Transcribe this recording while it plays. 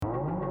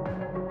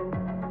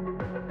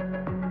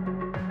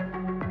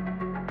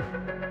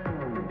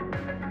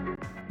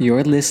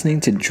You're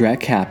listening to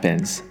Drek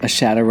Happens, a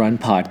Shadowrun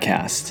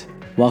podcast.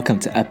 Welcome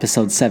to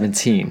episode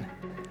 17.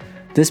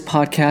 This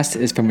podcast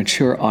is for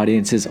mature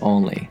audiences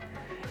only.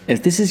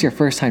 If this is your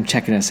first time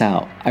checking us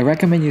out, I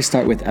recommend you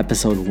start with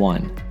episode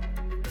 1.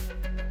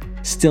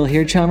 Still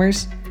here,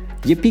 chummers?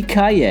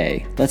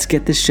 Yippee-ki-yay! Let's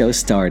get this show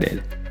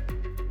started.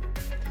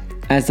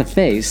 As the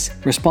face,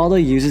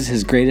 Respaldo uses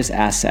his greatest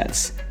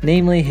assets,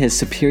 namely his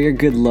superior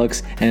good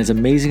looks and his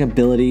amazing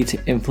ability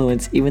to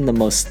influence even the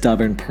most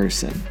stubborn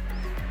person.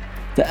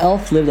 The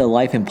elf lived a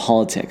life in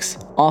politics,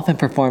 often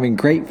performing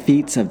great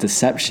feats of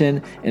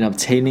deception in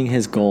obtaining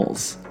his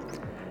goals.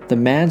 The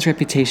man's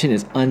reputation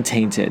is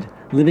untainted,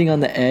 living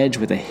on the edge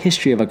with a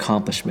history of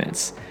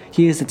accomplishments.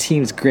 He is the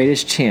team's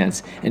greatest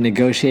chance in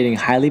negotiating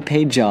highly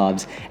paid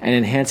jobs and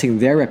enhancing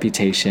their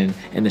reputation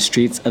in the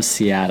streets of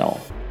Seattle.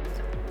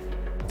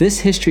 This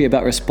history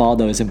about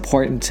Respaldo is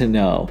important to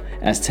know,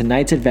 as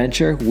tonight's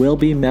adventure will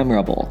be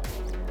memorable.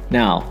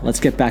 Now, let's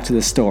get back to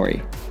the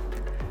story.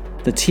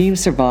 The team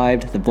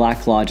survived the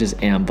Black Lodge's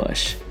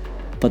ambush,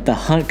 but the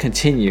hunt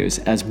continues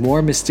as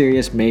more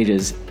mysterious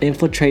mages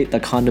infiltrate the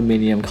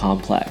condominium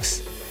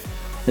complex.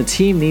 The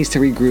team needs to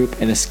regroup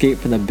and escape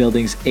from the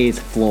building's 8th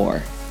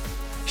floor.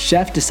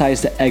 Chef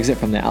decides to exit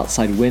from the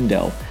outside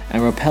window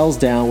and rappels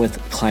down with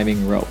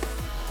climbing rope.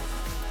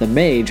 The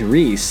mage,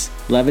 Reese,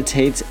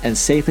 levitates and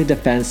safely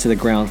descends to the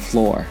ground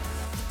floor.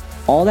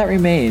 All that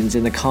remains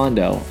in the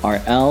condo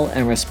are Elle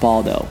and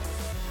Respaldo.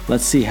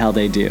 Let's see how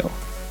they do.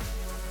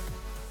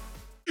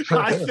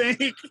 I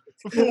think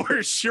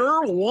for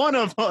sure one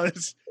of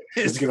us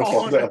is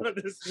falling out of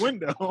this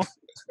window. All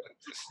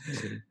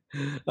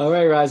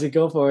right, Razi,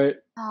 go for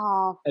it.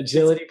 Oh,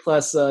 Agility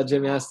plus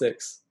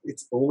gymnastics.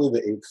 It's only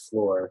the 8th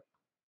floor.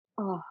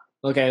 oh.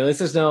 Okay, at least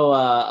there's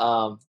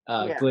no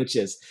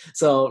glitches.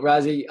 So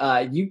Razi,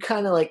 you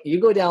kind of like, you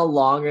go down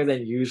longer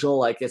than usual.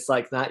 Like it's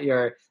like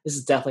this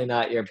is definitely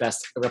not your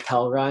best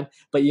rappel run,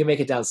 but you make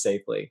it down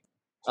safely.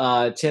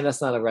 Tim, that's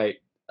not a right.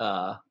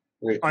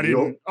 Wait, I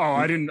didn't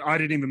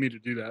even mean to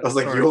do that. I was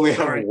like, Sorry. you only have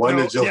Sorry. one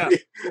No, agility.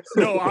 yeah.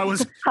 No, I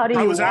was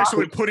Walk?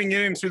 actually putting it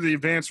into the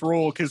advanced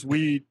roll because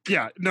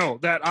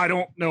that I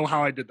don't know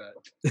how I did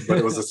that. But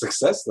it was a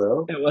success,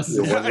 though. It was.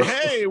 It was-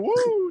 Hey, woo!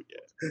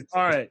 Yeah.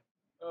 All right.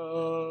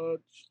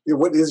 Yeah,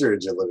 what is your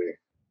agility?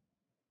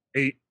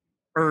 8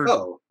 or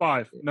Oh,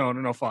 5.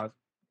 No, 5.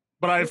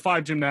 But I have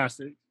 5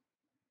 gymnastics.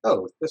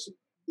 oh, this,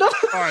 All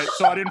right,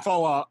 so I didn't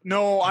fall off.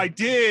 No, I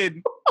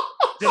did.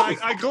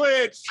 I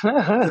glitched.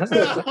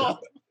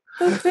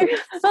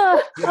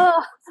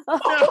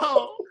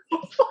 No.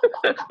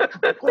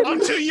 I'm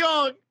too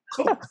young.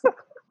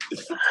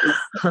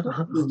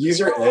 use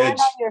your Right edge.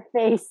 on your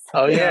face.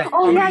 Oh yeah.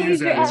 Oh, I'm yeah, gonna use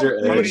use your edge. edge.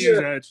 I'm gonna use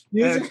edge.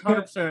 Use Edge,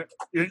 100%.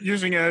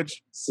 Using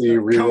edge. So you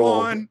Come reroll.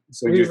 on.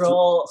 So you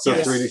Reroll. So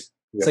Yes. 3D.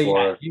 Yeah, So yeah,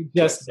 4. you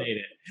just made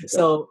it.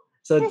 So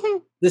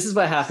this is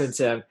what happened,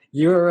 Tim.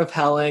 You were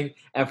rappelling,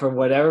 and for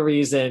whatever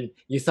reason,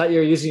 you thought you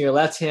were using your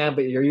left hand,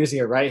 but you're using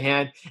your right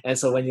hand. And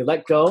so when you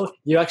let go,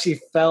 you actually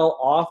fell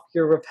off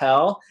your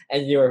rappel,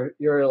 and you're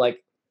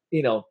like,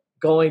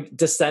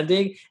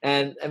 descending,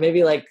 and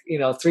maybe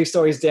 3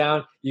 stories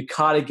down, you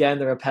caught again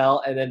the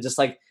rappel, and then just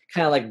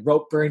kind of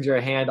rope burned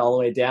your hand all the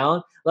way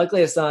down.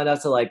 Luckily, it's not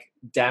enough to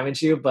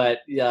damage you, but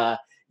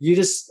you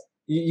just.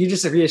 You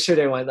just reassured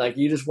everyone,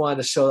 you just wanted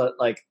to show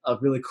that, a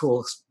really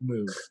cool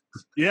move.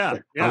 Yeah.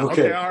 I'm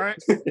Okay. okay. All right.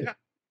 Yeah.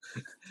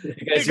 You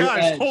Hey your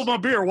guys, edge. hold my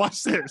beer.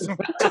 Watch this.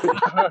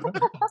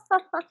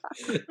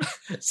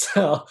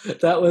 So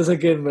that was a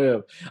good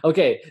move.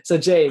 Okay, so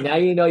Jay, now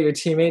you know your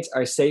teammates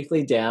are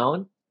safely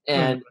down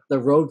and the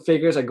road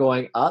figures are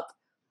going up.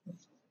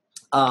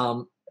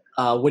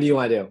 What do you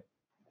want to do?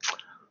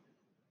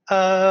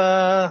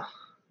 I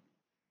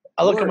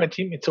look at my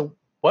teammates. So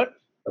what?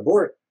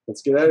 Abort.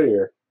 Let's get out of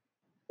here.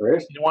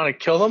 Right? You want to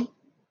kill them?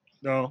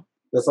 No.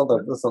 That's not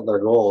their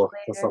goal.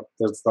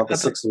 That's not the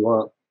 6 we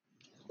want.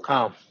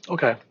 Oh,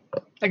 okay.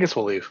 I guess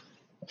we'll leave.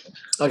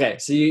 Okay,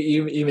 so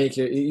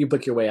you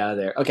book your way out of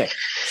there. Okay,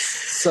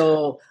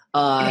 so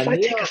What if I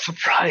take Neo- a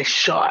surprise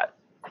shot?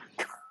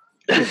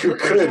 You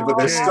could, but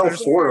there's still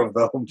 4 of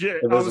them. Jay,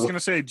 And I there's was going to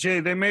say, Jay,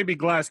 they may be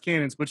glass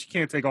cannons, but you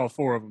can't take all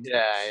 4 of them.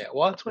 Yeah.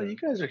 Well, that's why you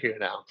guys are here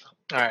now.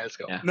 All right, let's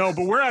go. Yeah. No,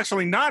 but we're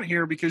actually not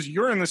here because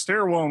you're in the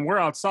stairwell and we're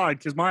outside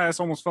because my ass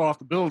almost fell off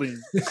the building.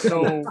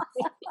 So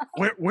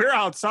we're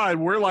outside.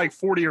 We're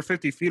 40 or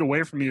 50 feet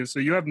away from you. So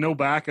you have no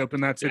backup in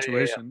that Yeah, yeah,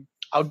 situation.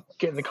 I'll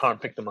get in the car and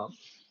pick them up.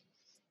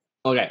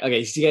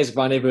 Okay, so you guys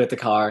rendezvous at the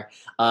car.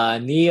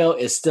 Neo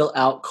is still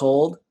out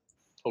cold.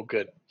 Oh,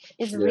 good.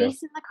 Is Yeah.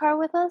 Reese in the car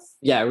with us?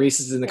 Yeah, Reese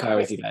is in the car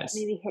with you guys.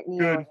 Maybe hit me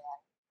Good. over.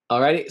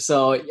 Alrighty,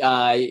 so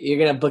you're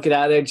gonna book it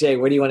out of there, Jay.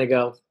 Where do you want to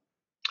go?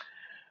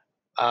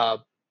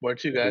 Where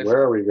to, guys?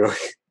 Where are we going?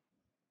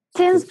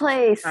 Tim's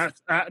place.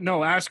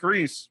 Ask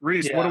Reese.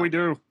 Reese, what Yeah. do we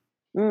do?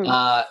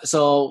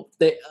 So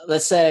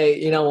let's say,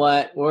 you know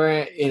what,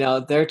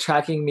 they're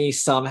tracking me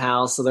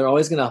somehow, so they're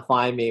always gonna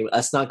find me.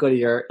 Let's not go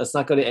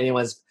to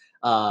anyone's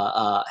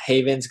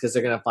havens because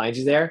they're gonna find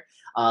you there.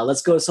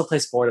 Let's go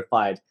someplace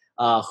fortified.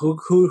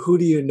 Who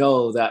do you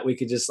know that we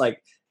could just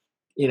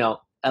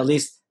at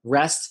least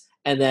rest,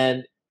 and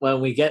then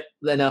when we get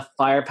enough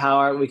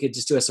firepower, we could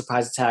just do a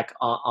surprise attack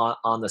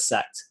on the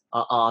sect,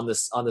 on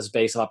this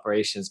base of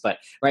operations. But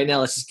right now,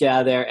 let's just get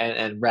out of there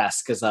and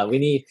rest because I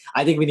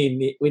think we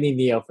need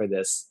Neo for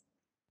this.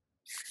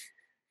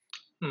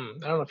 I don't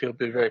know if he'll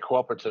be very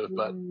cooperative,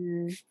 but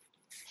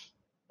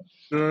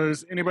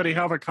Does anybody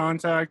have a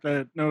contact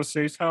that knows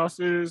safe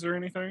houses or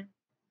anything?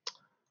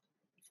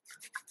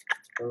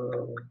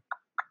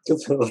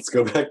 Let's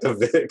go back to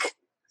Vic.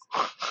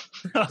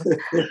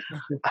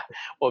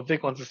 well,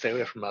 Vic wants to stay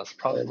away from us.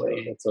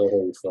 Probably That's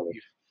already funny.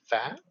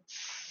 fat.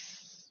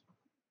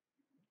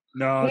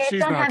 No, You guys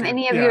she's don't not. have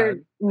any of yeah. your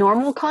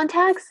normal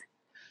contacts?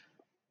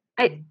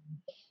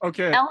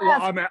 Okay. I'll Well,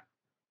 have- I'm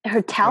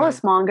Her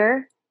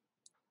talismonger.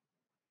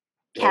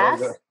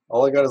 Cass?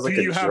 All I got is like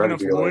do a you have drug enough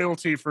dealer.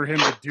 loyalty for him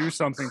to do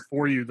something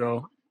for you,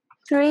 though?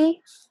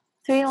 Three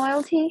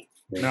loyalty?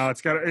 No,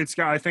 it's got.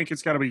 I think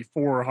it's got to be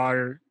 4 or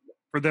higher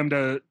for them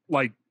to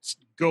like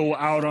go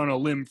out on a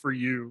limb for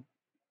you.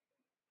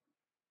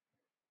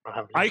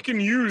 I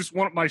can use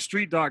one of my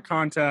street dot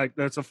contact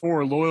that's a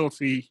 4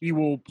 loyalty. He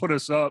will put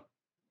us up.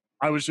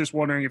 I was just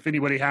wondering if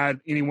anybody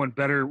had anyone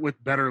better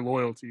with better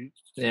loyalty.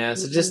 Yeah,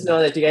 so just know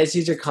that if you guys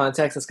use your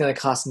contacts, it's going to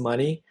cost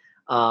money.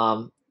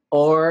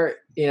 Or,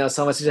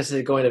 someone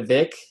suggested going to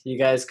Vic. You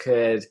guys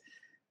could,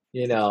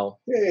 Hey,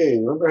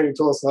 remember how you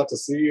told us not to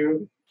see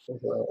you?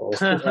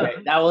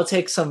 right, that will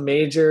take some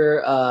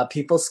major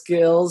people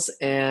skills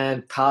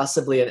and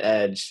possibly an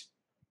edge.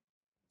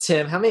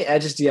 Tim, how many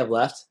edges do you have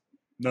left?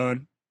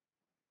 None.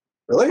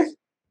 Really?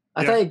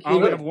 I Yeah, thought I I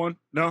only have one.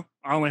 No,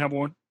 I only have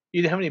one.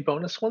 You have any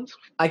bonus ones?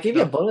 gave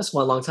you a bonus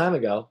one a long time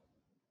ago.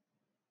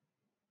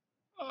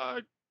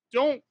 I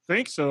don't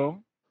think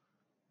so.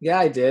 Yeah,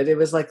 I did. It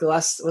was like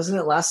wasn't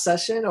it last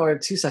session or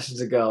 2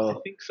 sessions I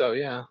ago? think so.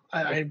 Yeah,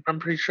 I'm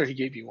pretty sure he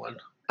gave you one.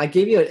 I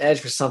gave you an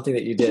edge for something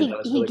that you did. That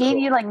was He really gave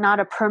cool. you like not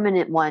a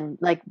permanent one,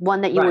 like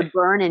one that you would Right.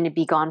 burn and it'd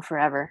be gone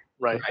forever.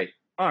 Right.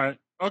 All right.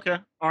 Okay.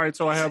 All right.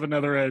 So I have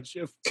another edge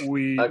if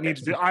we Okay. need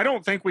to do. I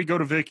don't think we go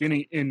to Vic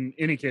in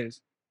any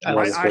case. I Well,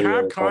 I, that's I what you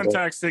have were talking.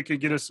 contacts that could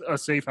get us a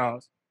safe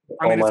house.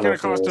 I All mean, it's mine going are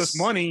to cost for us this.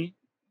 money,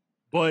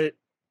 but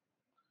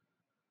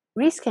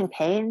Reese can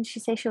pay, and she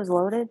say she was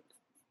loaded.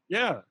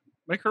 yeah,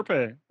 make her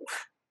pay.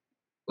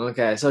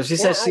 Okay, so she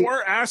says she.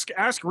 Or ask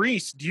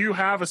Reese. Do you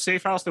have a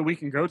safe house that we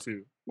can go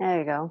to? There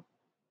you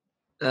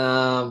go.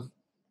 Um,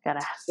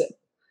 Gotta.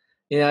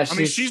 I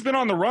mean, she's been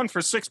on the run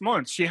for 6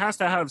 months. She has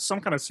to have some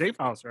kind of safe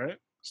house, right?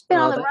 She's been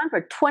on Well, the run for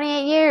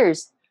 28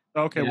 years.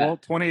 Okay, Yeah. well,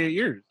 28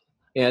 years.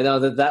 Yeah, no,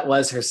 that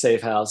was her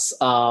safe house.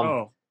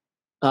 Oh,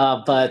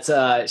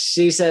 But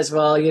she says,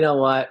 well, you know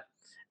what?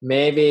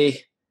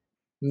 Maybe,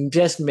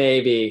 just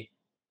maybe,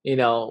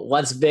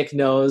 once Vic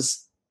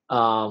knows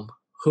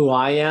who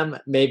I am,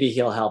 maybe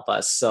he'll help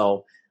us.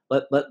 So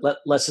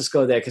let's just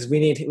go there because we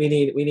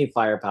need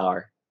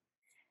firepower.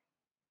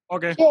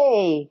 okay.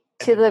 Yay!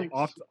 To the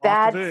Off to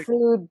bad Vic.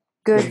 food,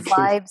 good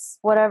vibes,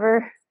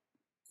 whatever.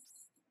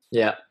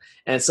 Yeah,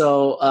 and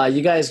so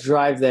you guys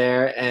drive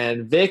there,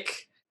 and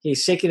Vic.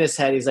 He's shaking his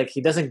head. He's like,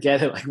 he doesn't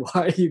get it. Like,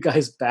 why are you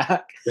guys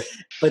back?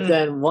 But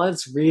then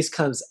once Reese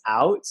comes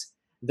out,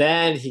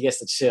 then he gets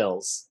the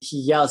chills. He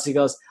yells. He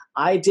goes,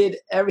 I did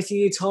everything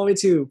you told me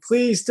to.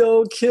 Please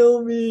don't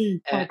kill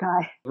me. Poor And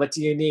guy. what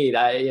do you need?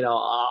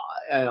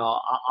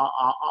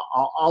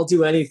 I'll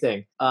do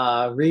anything.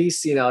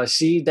 Reese,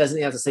 she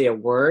doesn't have to say a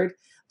word,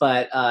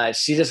 but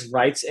she just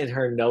writes in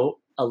her note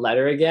a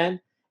letter again,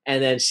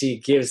 and then she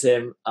gives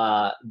him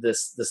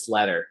this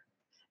letter.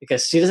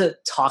 Because she doesn't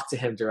talk to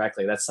him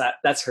directly.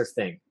 That's her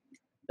thing.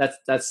 That's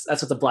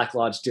what the Black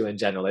Lodge do in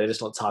general. They just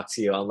don't talk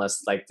to you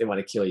unless like they want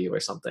to kill you or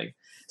something.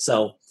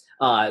 So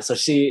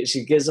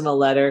she gives him a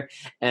letter,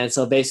 and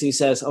so basically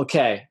says,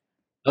 okay,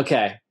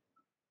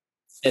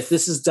 if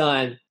this is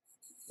done,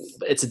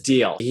 it's a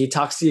deal. He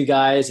talks to you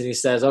guys and he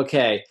says,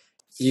 okay,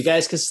 you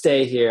guys can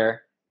stay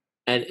here,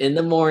 and in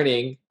the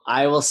morning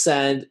I will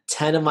send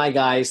 10 of my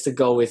guys to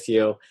go with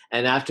you,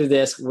 and after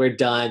this we're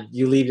done.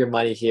 You leave your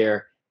money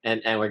here.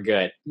 And we're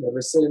good.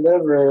 Never say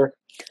never.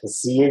 I'll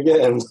see you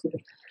again.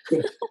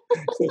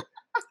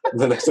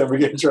 The next time we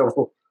get in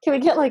trouble. Can we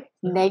get like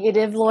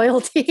negative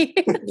loyalty?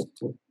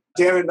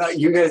 Damn it, not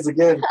you guys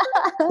again.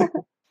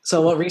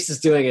 So what Reese is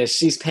doing is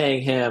she's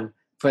paying him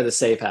for the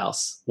safe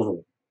house.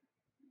 Cool.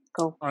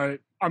 I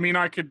mean,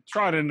 I could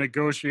try to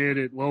negotiate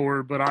it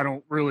lower, but I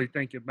don't really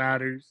think it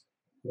matters.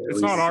 Yeah,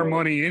 It's not our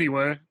money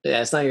anyway. Yeah,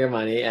 it's not your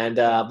money. And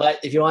but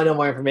if you want to know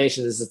more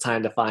information, this is the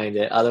time to find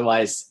it.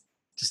 Otherwise,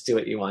 just do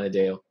what you want to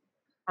do.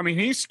 I mean,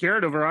 he's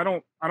scared of her. I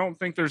don't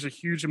think there's a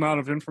huge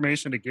amount of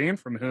information to gain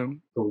from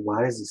him. But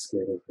why is he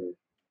scared of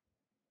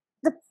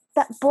her?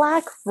 That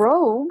black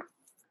robe.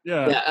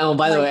 Yeah. Yeah. Oh,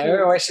 by the way, Like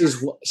everywhere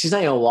she's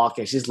not even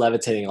walking; she's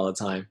levitating all the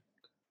time.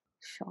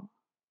 Sure.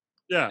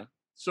 Yeah.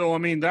 So I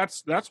mean,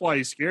 that's why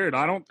he's scared.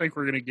 I don't think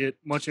we're gonna get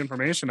much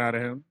information out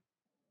of him.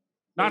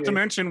 Not to Okay.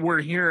 mention, we're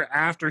here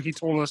after he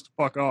told us to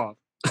fuck off.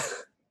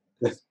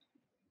 I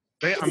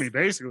mean,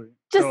 basically.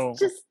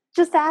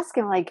 Just ask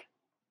him like,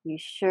 you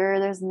sure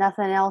there's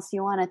nothing else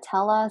you want to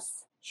tell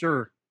us?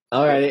 Sure.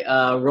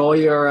 Alrighty, roll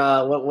your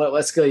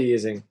what skill are you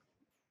using?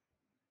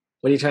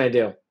 What are you trying to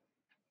do?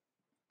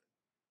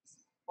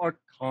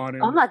 Arcana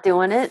him. I'm not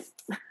doing it.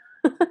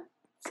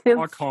 Tim.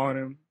 Arcana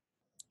him.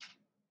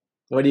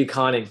 What are you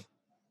conning?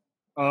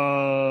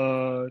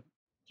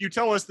 You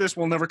tell us this,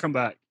 we'll never come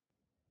back.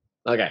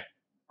 Okay.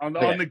 I'll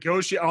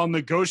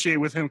negotiate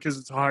with him because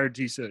it's a higher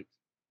D6.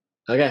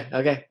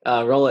 Okay.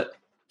 Roll it.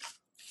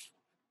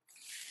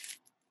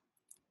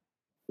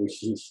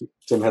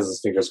 Tim has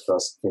his fingers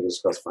crossed behind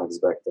his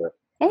back there.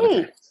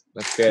 Hey,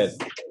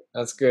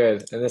 That's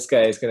good. And this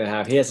guy is gonna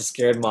have. He has a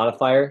scared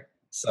modifier,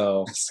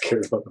 so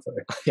Scared about the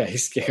fire. yeah,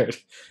 he's scared.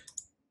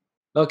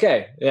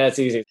 Okay, yeah, it's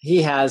easy.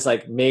 He has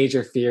like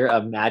major fear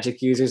of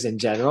magic users in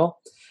general.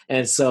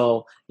 And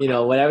so,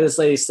 whatever this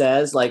lady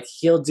says, like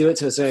he'll do it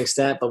to a certain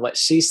extent, but what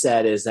she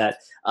said is that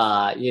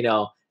not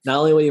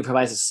only will you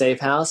provide us a safe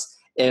house,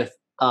 if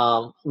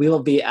we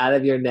will be out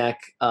of your neck,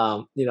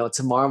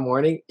 tomorrow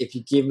morning if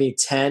you give me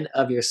 10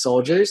 of your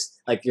soldiers,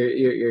 like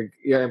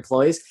your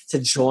employees, to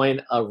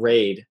join a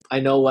raid. I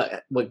know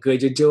what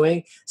good you're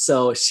doing.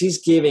 So she's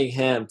giving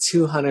him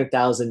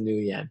 200,000 new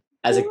yen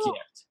as a gift.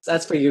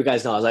 That's for you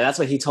guys know. Like that's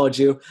what he told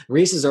you.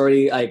 Reese is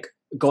already like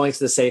going to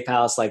the safe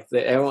house. Like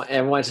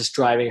everyone's just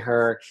driving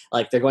her.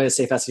 Like they're going to the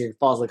safe house. And you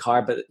falls in the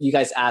car. But you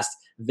guys asked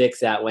Vic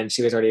that when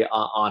she was already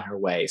on her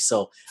way.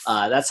 So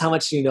that's how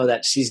much you know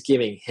that she's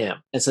giving him.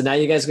 And so now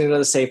you guys are going to go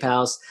to the safe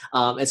house.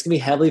 It's going to be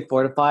heavily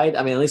fortified.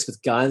 I mean, at least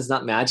with guns,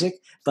 not magic.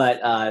 But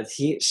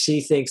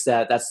she thinks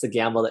that that's the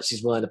gamble that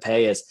she's willing to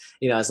pay is,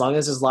 as long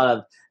as there's a lot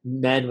of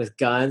men with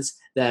guns,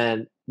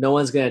 then no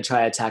one's going to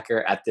try to attack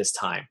her at this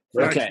time.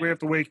 Right, Okay. we have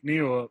to wake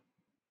Neo up.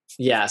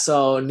 Yeah,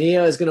 so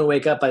Neo is going to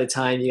wake up by the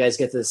time you guys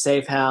get to the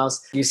safe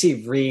house. You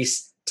see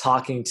Reese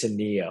talking to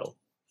Neo.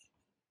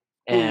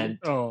 And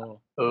Oh,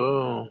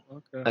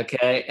 Okay.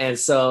 okay, and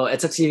so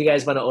it's up to you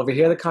guys want to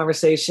overhear the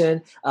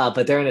conversation,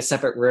 but they're in a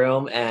separate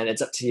room, and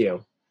it's up to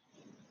you.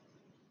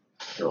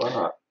 Sure, why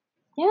not?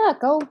 yeah,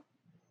 go.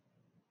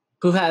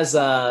 Who has, who?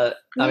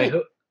 What are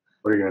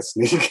you gonna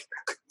sneak?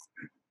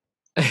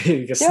 You can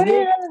They're in sneak,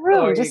 another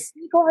room. or Just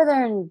sneak over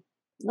there and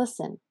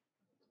listen.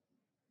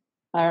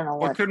 I don't know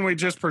well, what. couldn't we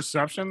just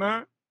perception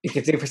that? you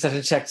can do a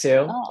perception check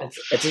too. Oh.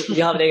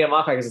 You'll have a negative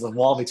modifier because there's a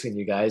wall between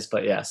you guys,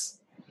 but yes.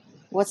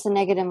 What's the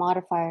negative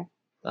modifier?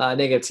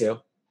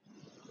 -2.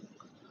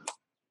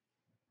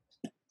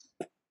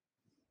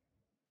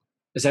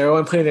 Is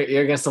everyone putting their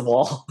ear against the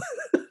wall?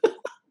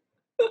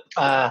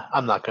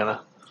 I'm not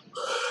gonna.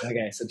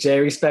 Okay, so Jay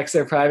respects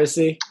their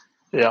privacy.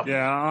 Yeah.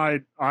 Yeah,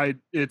 I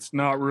it's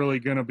not really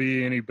going to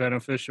be any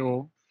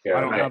beneficial. Yeah,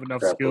 I don't have enough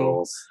crap skill.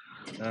 rolls.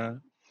 Uh,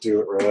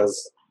 Do it,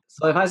 Raz.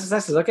 So if I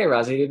successes, okay,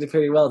 Razi, you did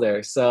pretty well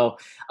there. So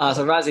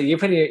Razi, you're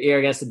putting your ear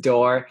against the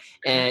door,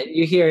 and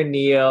you hear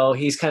Neo.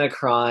 He's kind of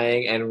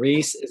crying, and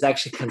Reese is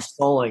actually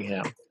consoling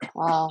him.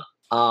 Wow.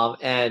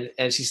 And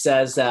she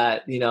says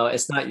that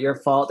it's not your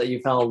fault that you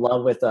fell in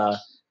love with a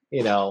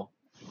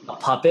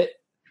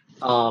puppet.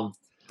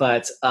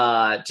 But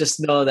just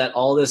know that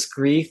all this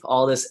grief,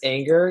 all this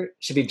anger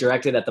should be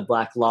directed at the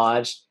Black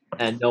Lodge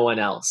and no one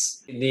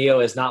else. Neo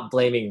is not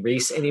blaming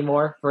Reese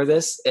anymore for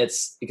this.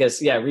 It's because,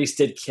 Reese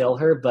did kill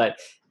her, but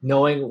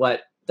knowing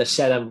what the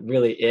Shedem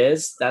really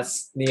is,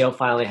 that's Neo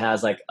finally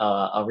has like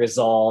a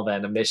resolve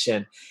and a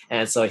mission.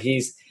 And so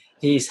he's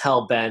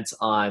hell-bent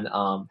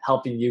on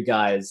helping you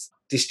guys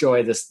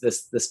destroy this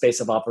space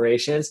of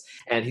operations.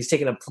 And he's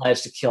taking a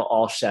pledge to kill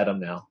all Shedem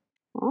now.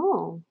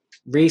 Oh.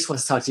 Reese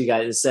wants to talk to you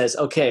guys and says,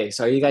 okay,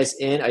 so are you guys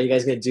in? Are you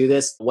guys going to do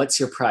this? What's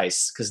your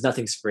price? Because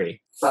nothing's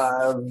free.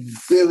 $5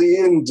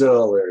 billion.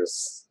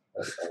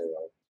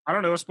 I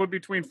don't know, split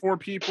between 4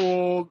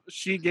 people.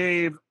 She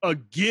gave a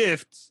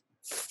gift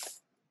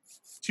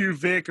to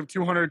Vic of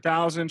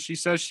 200,000. She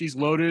says she's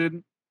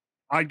loaded.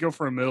 I'd go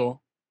for a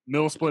mill.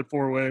 Mill split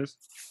 4 ways.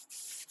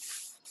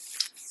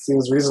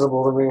 Seems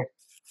reasonable to me.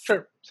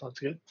 Sure. Sounds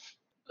good.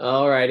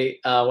 Alrighty.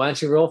 Why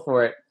don't you roll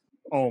for it?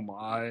 Oh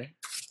my.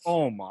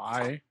 Oh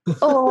my.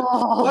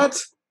 Oh. What?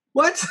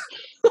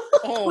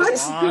 Oh What?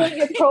 my.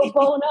 Doing it pro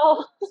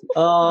bono.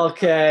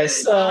 Okay,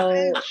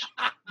 so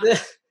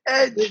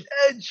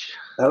Edge.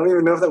 I don't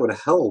even know if that would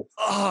help.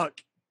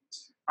 Fuck.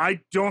 I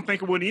don't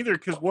think it would either,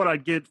 because what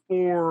I'd get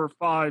 4,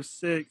 5,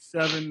 6,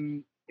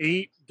 7,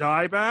 8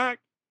 die back,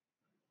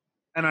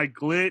 and I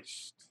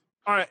glitched.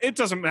 All right, it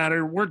doesn't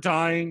matter. We're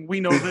dying. We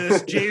know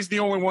this. Jay's the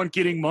only one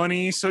getting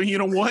money. So you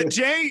know what,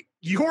 Jay?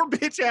 Your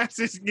bitch ass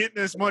isn't getting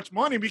this much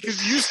money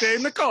because you stay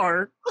in the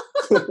car.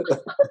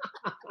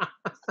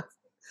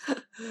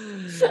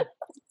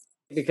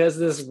 because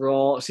of this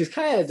role, she's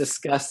kind of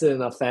disgusted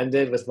and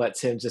offended with what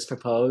Tim just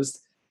proposed.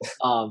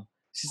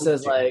 She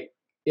says, like,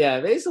 yeah,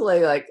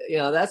 basically, like,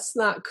 that's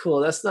not cool.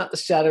 That's not the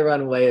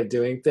Shadowrun way of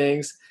doing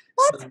things.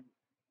 What?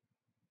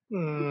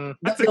 So,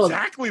 That's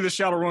exactly the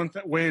Shadowrun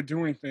way of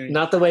doing things.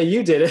 not the way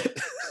you did it.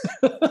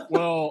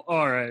 Well,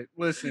 all right.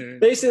 Listen.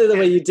 Basically, the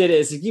way you did it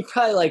is you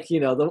probably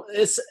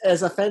it's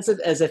as offensive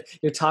as if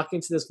you're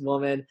talking to this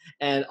woman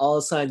and all of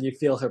a sudden you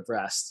feel her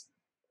breast.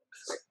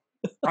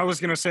 I was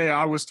gonna say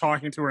I was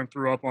talking to her and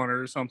threw up on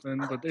her or something,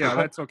 but yeah,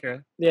 that's okay.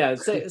 Yeah,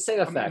 same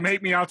effect.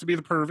 Make me out to be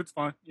the perv. It's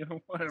fine.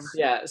 Whatever.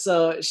 Yeah,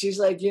 so she's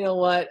like, you know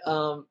what?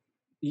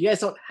 You guys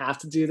don't have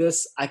to do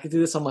this. I could do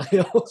this on my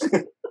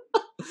own.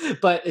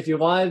 But if you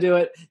want to do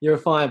it, you're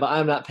fine. But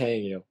I'm not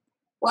paying you.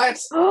 What?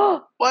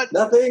 What?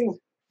 Nothing.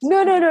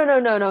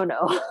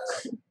 No.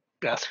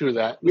 Yeah, screw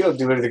that. We don't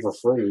do anything for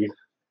free.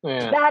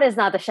 Yeah. That is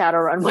not the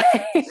Shadowrun way.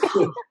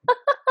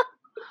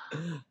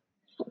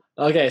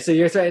 Okay, so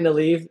you're threatening to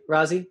leave,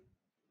 Razi?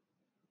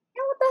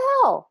 Yeah, what the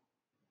hell?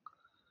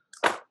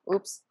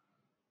 Oops.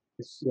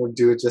 You don't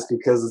do it just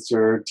because it's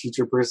your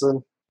teacher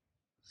person.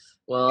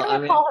 Well,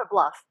 I call her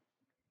bluff.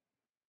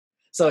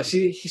 so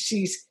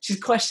she's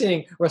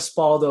questioning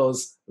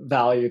Respaldo's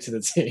value to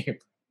the team.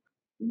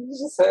 You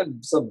just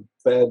had some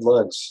bad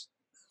lunch.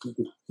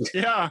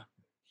 Yeah,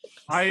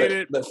 I ate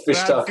it. That fish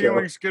Bad taco.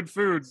 feelings, good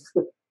food.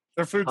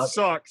 Their food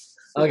sucks.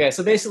 Okay,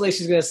 so basically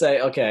she's gonna say,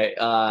 okay,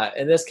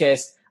 in this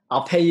case,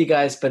 I'll pay you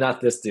guys, but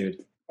not this dude.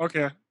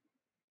 Okay,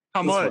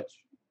 how This much?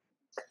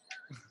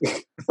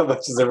 How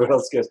much is everyone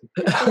else getting?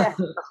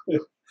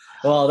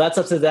 Well, that's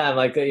up to them.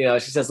 Like,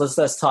 she says,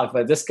 let's talk.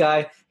 But this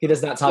guy, he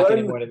does not talk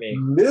anymore to me.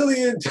 $1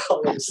 million.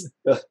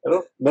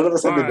 None of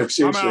us have All right, I'm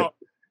negotiation. out.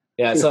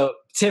 Yeah, so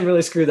Tim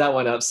really screwed that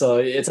one up. So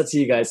it's up to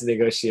you guys to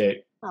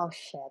negotiate. Oh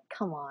shit!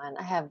 Come on,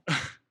 I have.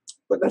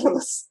 But none of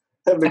us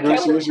have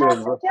negotiation.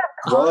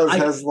 Roz I-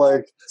 has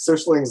like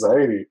social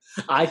anxiety.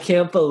 I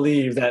can't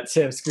believe that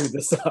Tim screwed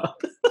this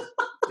up.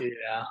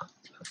 Yeah.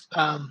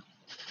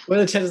 What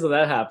are the chances of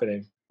that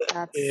happening?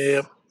 That's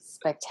Yep.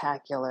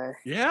 spectacular.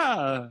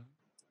 Yeah,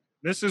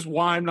 this is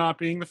why I'm not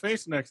being the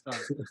face next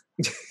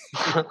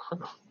time.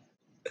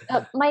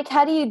 Mike,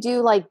 how do you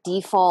do like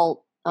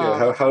default?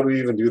 Yeah, how do we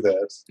even do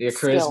that? Your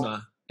Skill.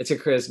 charisma. It's your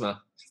charisma.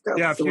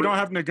 Yeah, if you don't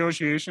have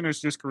negotiation, it's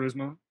just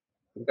charisma.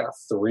 We've got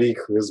 3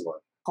 charisma.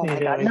 Oh my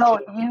Yeah, god! me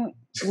No,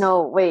 too.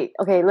 no, wait.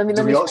 Okay, let me.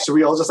 Should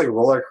we all just like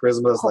roll our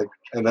charismas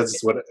and that's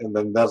just and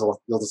then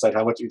you'll decide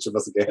how much each of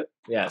us get.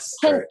 Yes.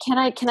 Can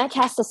I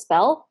cast a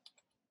spell?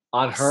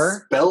 On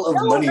her? Spell of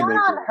No, money not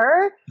on maker.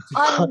 her.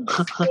 On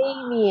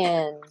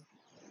Damien.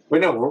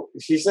 Wait, no,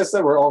 he just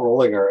said we're all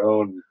rolling our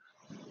own.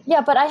 Yeah,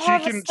 but I She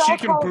have a can spell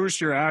called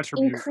boost your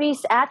attribute.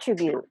 increased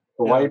attribute.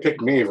 But why you pick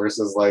me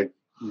versus like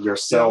Yeah, I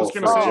yourself was or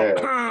gonna Jay?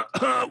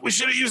 say, we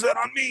should have used that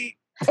on me.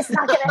 It's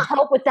not gonna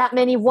help with that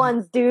many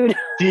ones, dude.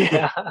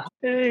 Yeah.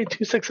 Hey,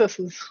 2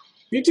 successes.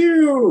 You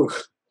do.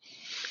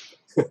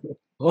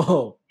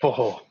 Whoa.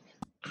 Oh.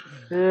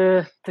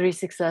 3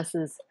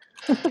 successes.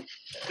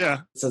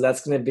 Yeah, So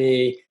that's going to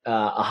be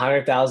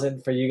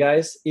 100,000 for you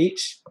guys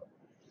each.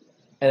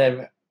 And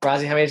then,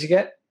 Razi, how many did you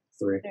get?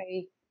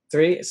 3.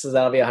 3. So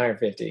that'll be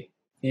 150.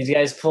 You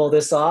guys pull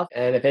this off.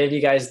 And if any of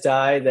you guys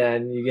die,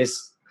 then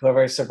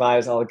whoever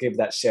survives, I'll give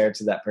that share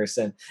to that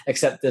person,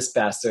 except this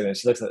bastard. And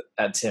she looks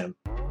at Tim.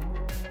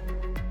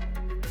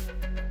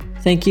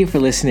 Thank you for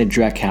listening to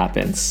Drek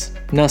Happens.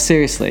 No,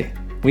 seriously,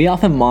 we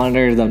often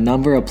monitor the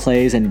number of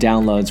plays and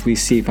downloads we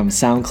see from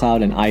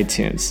SoundCloud and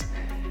iTunes.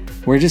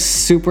 We're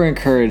just super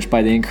encouraged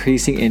by the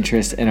increasing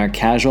interest in our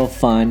casual,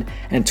 fun,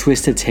 and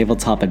twisted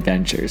tabletop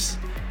adventures.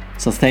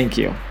 So thank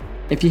you.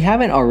 If you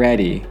haven't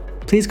already,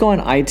 please go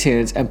on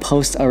iTunes and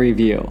post a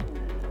review.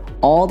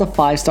 All the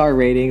 5-star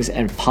ratings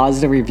and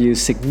positive reviews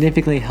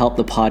significantly help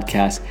the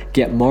podcast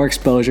get more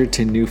exposure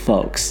to new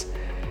folks.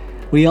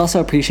 We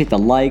also appreciate the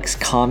likes,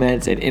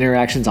 comments, and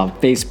interactions on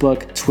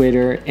Facebook,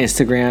 Twitter,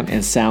 Instagram,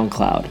 and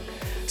SoundCloud.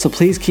 So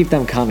please keep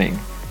them coming.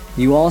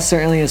 You all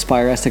certainly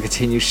inspire us to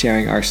continue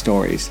sharing our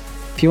stories.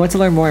 If you want to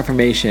learn more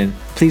information,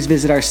 please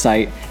visit our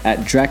site at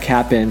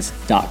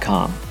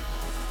drekhappens.com.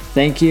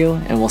 Thank you,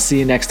 and we'll see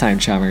you next time,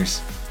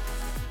 chummers.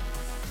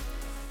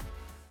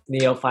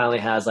 Neo finally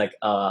has like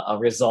a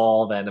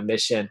resolve and a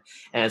mission,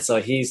 and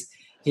so he's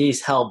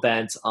hell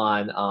bent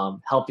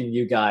on helping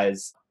you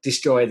guys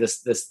destroy the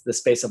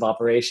space of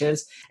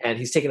operations, and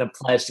he's taking a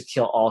pledge to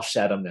kill all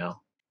Shadow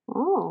now.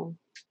 Oh.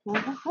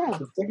 Okay.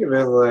 Think of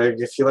it like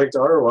if you liked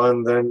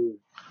R1, then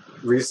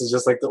Reese is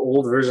just like the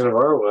old version of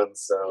R1.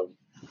 So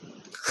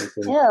you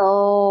can Ew.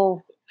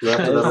 go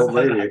after that old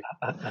lady.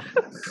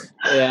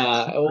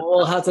 Yeah,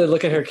 we'll have to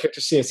look at her character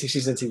sheet and see if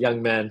she's into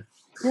young men,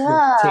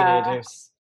 Yeah. teenagers.